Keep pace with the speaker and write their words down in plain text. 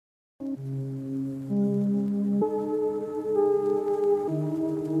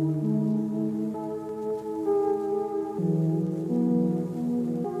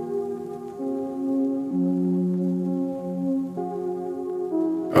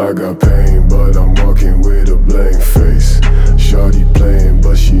I got pain, but I'm walking with a blank face. Shawty playing,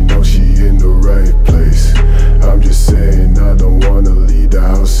 but she knows she in the right place. I'm just saying I don't wanna leave the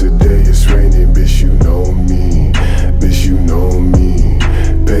house today. It's raining, bitch, you know me. Bitch, you know me.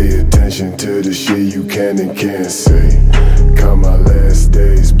 Pay attention to the shit you can and can't say. Count my last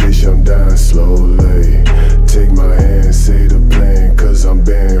days, bitch, I'm dying slowly. Take my hand, say the plan, cause I'm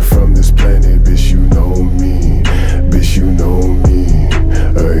banned from this planet. Bitch, you know me. Bitch, you know me.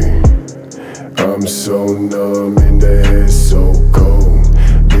 Ay. I'm so numb and the head so cold.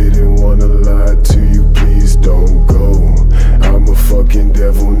 Didn't wanna lie to you, please don't go. I'm a fucking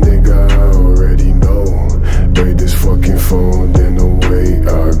devil, nigga, I already know. Break this fucking phone, then away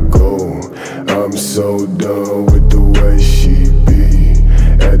I go. I'm so done with the way she be.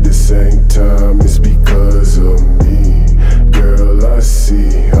 At the same time, it's because of me. Girl, I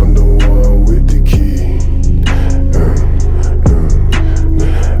see, I'm the one with the key.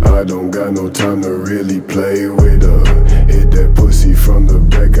 I don't got no time to really play with her. Hit that pussy from the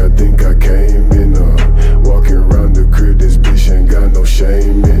back, I think I came in her. Walking around the crib, this bitch ain't got no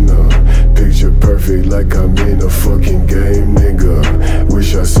shame in her. Picture perfect like I'm in a fucking game, nigga.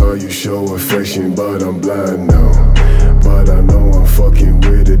 Wish I saw you show affection, but I'm blind now. But I know I'm fucking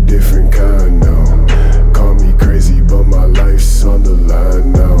with a different kind now. Call me crazy, but my life's on the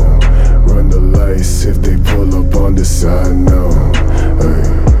line now. Run the lights if they pull up on the side now.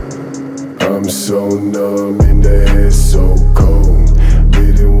 Ay. I'm so numb and the head so cold.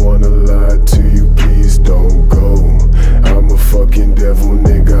 Didn't wanna lie to you, please don't go. I'm a fucking devil,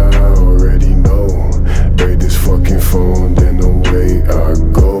 nigga, I already know. Break this fucking phone, then away I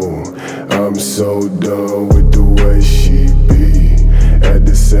go. I'm so done